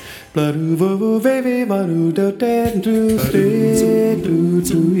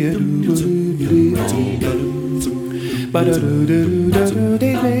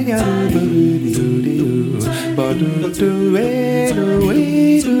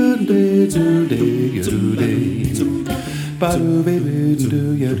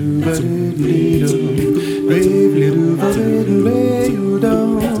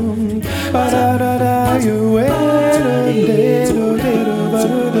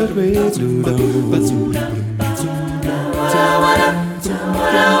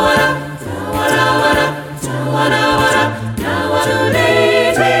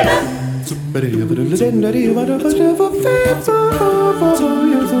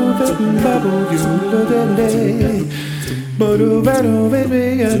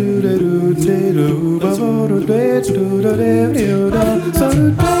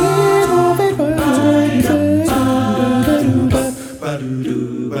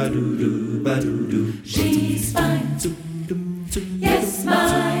 She's fine. Yes,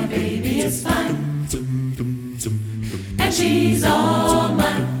 my baby is fine. And she's all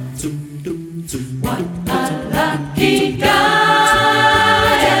mine. What a lucky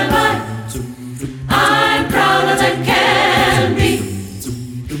guy am I. I'm prouder than can be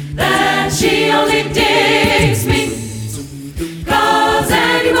that she only digs me. 'Cause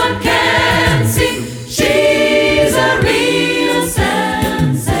anyone can see she's a real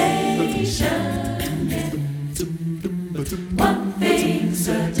sensation. One thing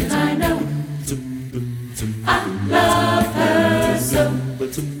certain I know, I love her so,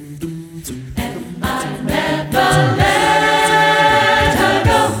 and I never let her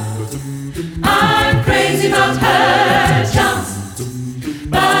go. I'm crazy about her charms,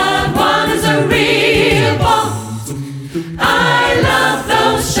 but one is a real bomb. I love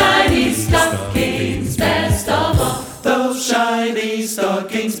those shiny stockings best of all. Those shiny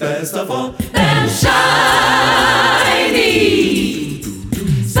stockings best of all. Them shiny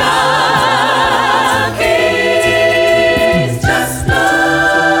stockings, just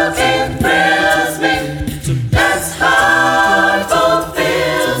looking thrills me. That's heart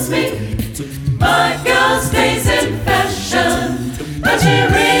fulfills me. My girl stays in fashion, but she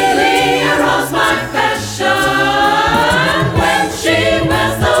really arouses my passion. When she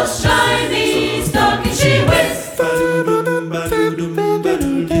wears those shiny stockings, she wears them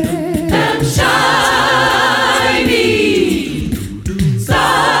shiny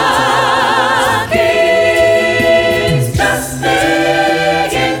stockings. Just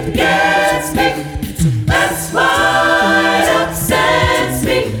thinking gets me. That's why it upsets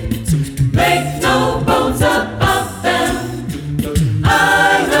me. Make no bones about them,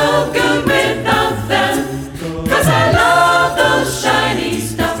 I'm no good without them. 'Cause I love those shiny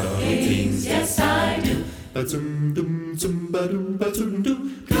stockings. Yes, I do.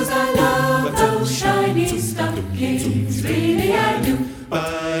 'Cause I love those shiny stockings. Really, I do.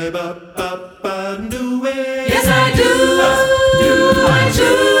 Yes, I do. I do.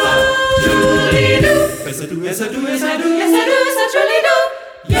 Truly do. Yes, I do, yes, I do, yes, I do. Yes, I do. Yes, I truly do.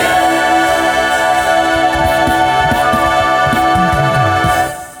 Yeah.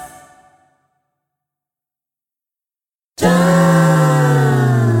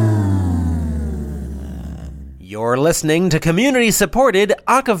 You're listening to community-supported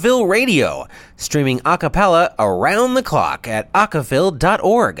Acaville Radio, streaming a cappella around the clock at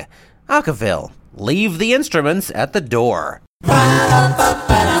acaville.org. Acaville, leave the instruments at the door.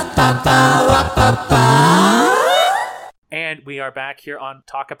 And we are back here on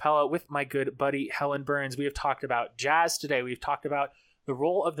Talkapella with my good buddy Helen Burns. We have talked about jazz today. We've talked about the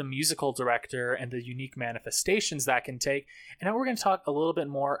role of the musical director and the unique manifestations that can take. And now we're going to talk a little bit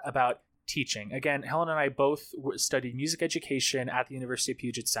more about teaching. Again, Helen and I both studied music education at the University of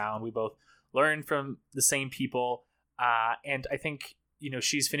Puget Sound. We both learned from the same people. And I think,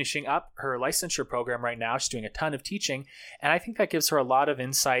 she's finishing up her licensure program right now. She's doing a ton of teaching. And I think that gives her a lot of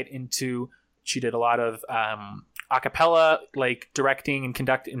insight into, she did a lot of a cappella, like directing and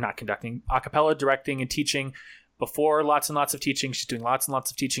a cappella directing and teaching before, lots and lots of teaching. She's doing lots and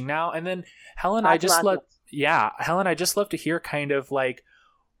lots of teaching now. And then Helen, I just love to hear kind of like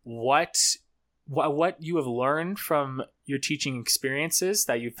what you have learned from your teaching experiences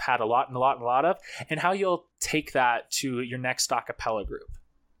that you've had a lot of, and how you'll take that to your next a cappella group.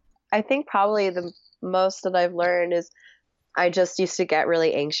 I think probably the most that I've learned is I just used to get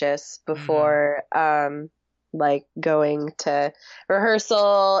really anxious before like going to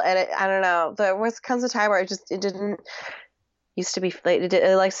rehearsal, and I don't know, there comes a time where it didn't used to be,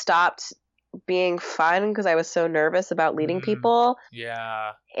 it like stopped being fun because I was so nervous about leading people.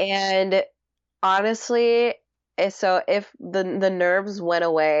 Yeah. And honestly, so if the nerves went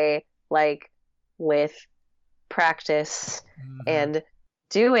away, like with practice and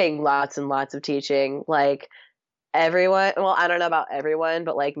doing lots and lots of teaching, like everyone, well, I don't know about everyone,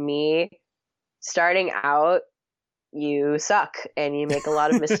 but like me, starting out, you suck and you make a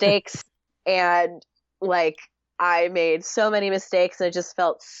lot of mistakes. And like I made so many mistakes and it just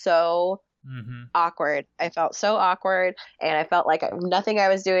felt so awkward. I felt so awkward, and I felt like nothing I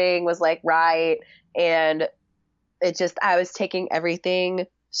was doing was like right, and it just, I was taking everything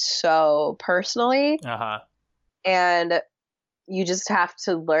so personally. Uh-huh. And you just have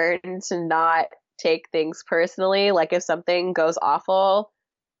to learn to not take things personally. Like if something goes awful,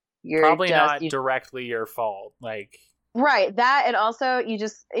 you're Probably just, not directly your fault. Like, right. That, and also you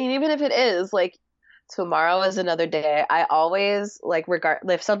just, and even if it is, like, tomorrow is another day. I always, like,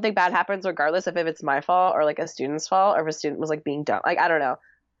 if something bad happens, regardless of if it's my fault or like a student's fault, or if a student was like being dumb, like, I don't know,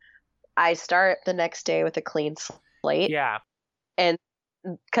 I start the next day with a clean slate. yeah. And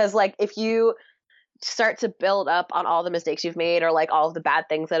because, like, if you start to build up on all the mistakes you've made or like all of the bad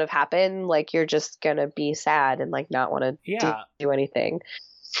things that have happened, like, you're just gonna be sad and like not want to Yeah. do anything.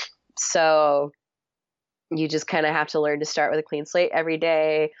 So you just kind of have to learn to start with a clean slate every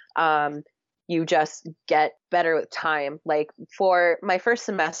day. You just get better with time. Like for my first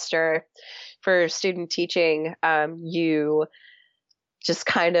semester for student teaching, you just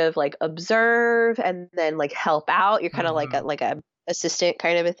kind of like observe and then like help out. You're kind of like a assistant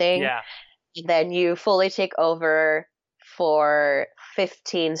kind of a thing. Yeah. And then you fully take over for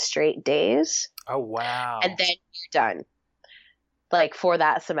 15 straight days. Oh, wow. And then you're done. Like for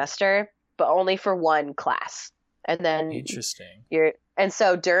that semester, but only for one class. And then Interesting. and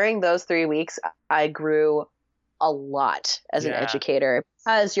so during those 3 weeks, I grew a lot as an educator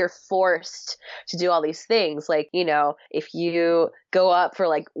because you're forced to do all these things. Like, you know, if you go up for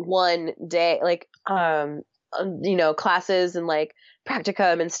like one day, like, you know, classes and like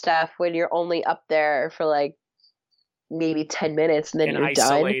practicum and stuff, when you're only up there for like maybe 10 minutes and then you're done.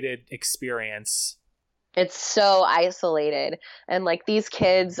 An isolated experience. It's so isolated. And like these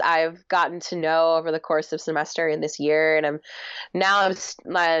kids I've gotten to know over the course of semester in this year, and I'm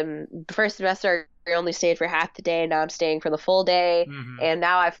first semester I only stayed for half the day, now I'm staying for the full day. And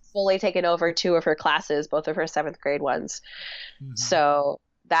now I've fully taken over 2 of her classes, both of her 7th grade ones. So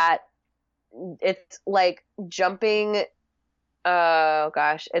that it's like jumping,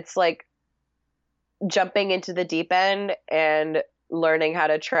 it's like jumping into the deep end and learning how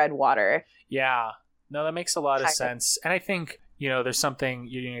to tread water. Yeah. No, that makes a lot of sense. And I think, you know, there's something,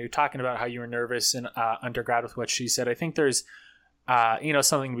 you're talking about how you were nervous in undergrad with what she said. I think there's, you know,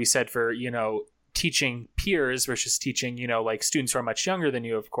 something to be said for, you know, teaching peers versus teaching, you know, like students who are much younger than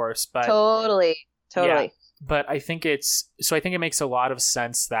you, of course. But Totally. Yeah, but I think it makes a lot of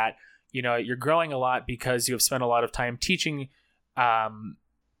sense that, you know, you're growing a lot because you have spent a lot of time teaching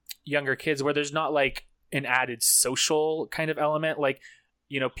younger kids where there's not like an added social kind of element. Like,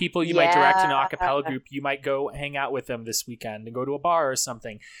 you know, people you might direct an a cappella group, you might go hang out with them this weekend and go to a bar or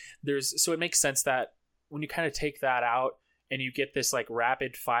something. So it makes sense that when you kind of take that out and you get this like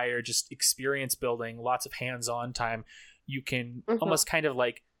rapid fire, just experience building, lots of hands-on time, you can almost kind of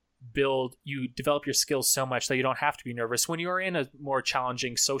like develop your skills so much that you don't have to be nervous when you're in a more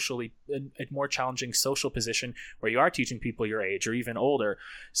challenging social position where you are teaching people your age or even older.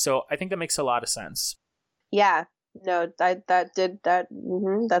 So I think that makes a lot of sense. Yeah. No, that's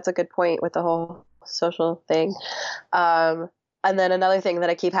a good point with the whole social thing. And then another thing that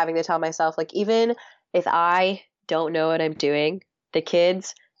I keep having to tell myself, like, even if I don't know what I'm doing, the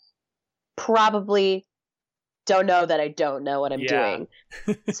kids probably don't know that I don't know what I'm doing.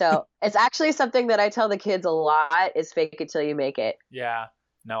 So it's actually something that I tell the kids a lot is fake it till you make it. Yeah.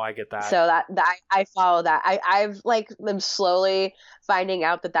 No, I get that. So that I follow that. I've like I'm slowly finding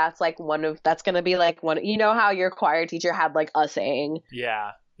out that's like that's going to be like one, you know how your choir teacher had like a saying.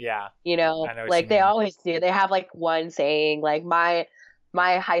 Yeah. Yeah. You know like they always do. They have like one saying, like my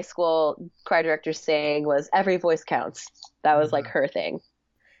high school choir director's saying was every voice counts. That was like her thing.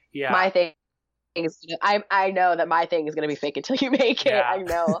 Yeah. My thing is, I know that my thing is going to be fake it till you make it. I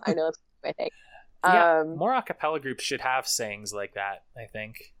know it's my thing. Yeah, more a cappella groups should have sayings like that, I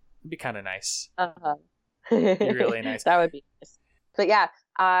think. It'd be kind of nice. It'd be really nice. That would be nice. But yeah,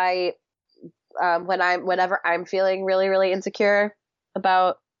 I whenever I'm feeling really, really insecure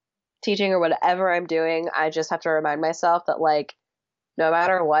about teaching or whatever I'm doing, I just have to remind myself that, like, no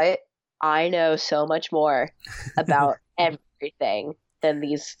matter what, I know so much more about everything than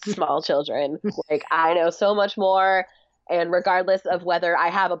these small children. Like, I know so much more. And regardless of whether I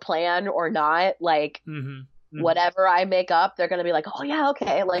have a plan or not, like, whatever I make up, they're going to be like, oh, yeah,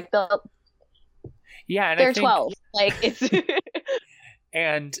 okay. Like, they're I think, 12. Like, it's...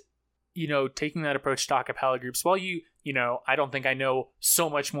 And, you know, taking that approach to a cappella groups, well, you know, I don't think I know so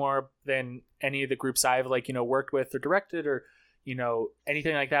much more than any of the groups I've, like, you know, worked with or directed or, you know,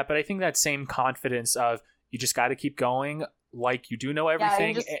 anything like that. But I think that same confidence of you just got to keep going like you do know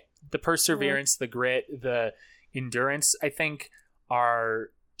everything. Yeah, the perseverance, the grit, the endurance, I think,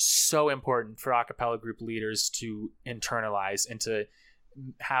 are so important for a cappella group leaders to internalize and to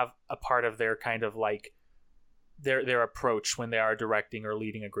have a part of their kind of like their approach when they are directing or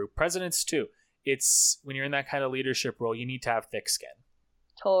leading a group. Presidents too. It's when you're in that kind of leadership role, you need to have thick skin.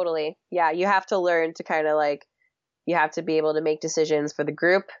 Totally. Yeah, you have to learn to kind of like, you have to be able to make decisions for the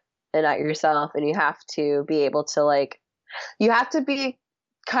group and not yourself, and you have to be able to like, you have to be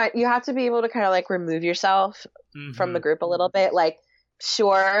able to kind of like remove yourself from the group a little bit. Like,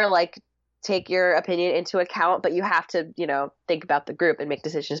 sure, like take your opinion into account, but you have to, you know, think about the group and make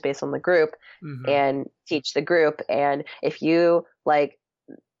decisions based on the group and teach the group. And if you like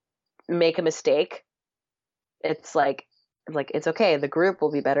make a mistake, it's like it's okay, the group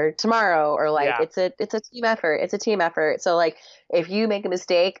will be better tomorrow, or like it's a team effort. So like if you make a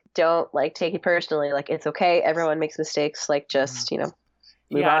mistake, don't like take it personally. Like, it's okay, everyone makes mistakes, like just you know,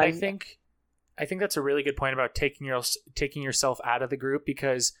 move on. I think that's a really good point about taking yourself out of the group,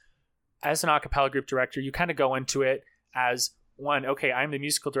 because as an a cappella group director, you kind of go into it as one, okay, I'm the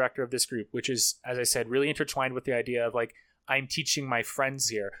musical director of this group, which is, as I said, really intertwined with the idea of like, I'm teaching my friends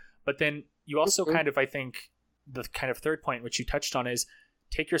here. But then you also kind of, I think the kind of third point, which you touched on, is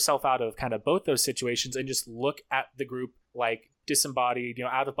take yourself out of kind of both those situations and just look at the group like disembodied, you know,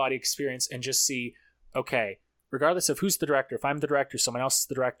 out of body experience, and just see, okay, regardless of who's the director, if I'm the director, someone else is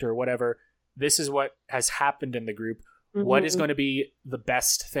the director or whatever, this is what has happened in the group. What is going to be the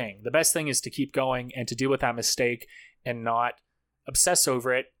best thing? The best thing is to keep going and to deal with that mistake and not obsess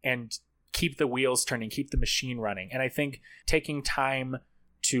over it, and keep the wheels turning, keep the machine running. And I think taking time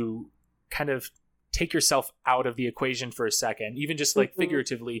to kind of take yourself out of the equation for a second, even just like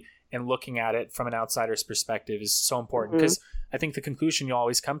figuratively, and looking at it from an outsider's perspective is so important, because I think the conclusion you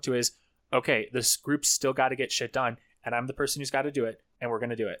always come to is, okay, this group's still got to get shit done, and I'm the person who's got to do it, and we're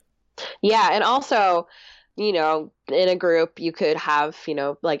going to do it. Yeah. And also, you know, in a group, you could have, you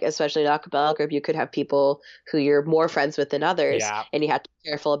know, like, especially an a cappella group, you could have people who you're more friends with than others, and you have to be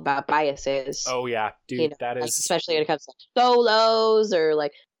careful about biases. Oh yeah, dude, you know, that is, like, especially when it comes to solos, or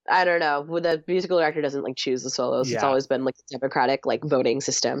like, I don't know, the musical director doesn't like choose the solos. It's always been like a democratic like voting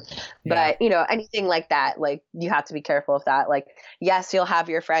system. But you know, anything like that, like, you have to be careful of that. Like, yes, you'll have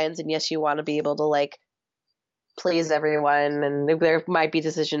your friends, and yes, you want to be able to like please everyone, and there might be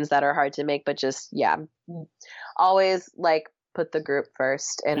decisions that are hard to make, but just always like put the group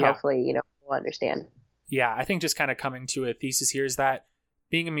first, and hopefully, you know, we'll understand. I think just kind of coming to a thesis here is that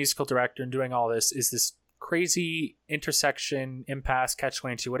being a musical director and doing all this is this crazy intersection, impasse,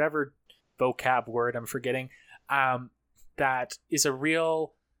 catch-22, whatever vocab word I'm forgetting, that is a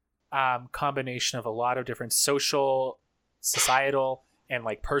real combination of a lot of different social, societal, and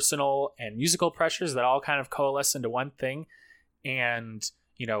like personal and musical pressures that all kind of coalesce into one thing. And,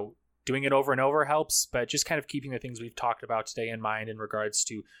 you know, doing it over and over helps, but just kind of keeping the things we've talked about today in mind in regards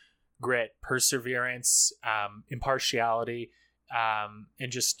to grit, perseverance, impartiality,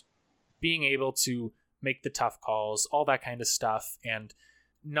 and just being able to make the tough calls, all that kind of stuff, and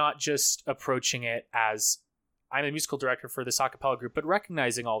not just approaching it as I'm a musical director for this a cappella group, but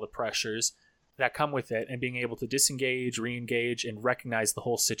recognizing all the pressures that come with it, and being able to disengage, re-engage, and recognize the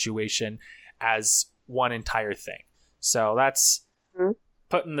whole situation as one entire thing. So that's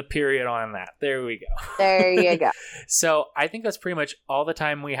putting the period on that. There we go. There you go. So I think that's pretty much all the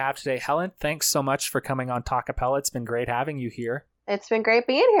time we have today. Helen, thanks so much for coming on Talkapella. It's been great having you here. It's been great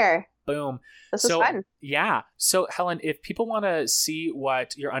being here. Boom. This was fun. Yeah. So Helen, if people want to see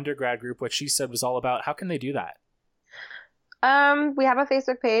what your undergrad group, what She Said, was all about, how can they do that? We have a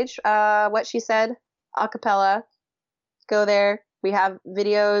Facebook page, What She Said, a cappella. Go there. We have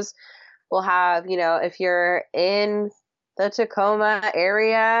videos. We'll have, you know, if you're in the Tacoma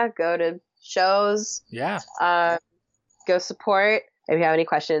area, go to shows. Yeah. Go support. If you have any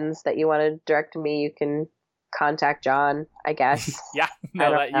questions that you want to direct to me, you can contact John, I guess. Yeah,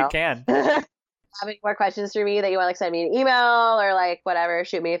 no, you can. Have any more questions for me that you want to send me an email or like whatever,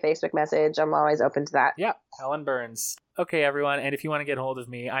 shoot me a Facebook message. I'm always open to that. Yeah, Helen Burns. Okay, everyone. And if you want to get a hold of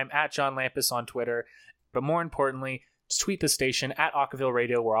me, I'm at John Lampus on Twitter. But more importantly, just tweet the station at Acaville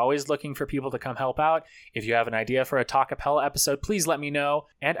Radio. We're always looking for people to come help out. If you have an idea for a Talkapella episode, please let me know.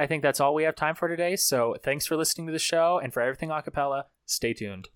 And I think that's all we have time for today. So thanks for listening to the show. And for everything Acapella, stay tuned.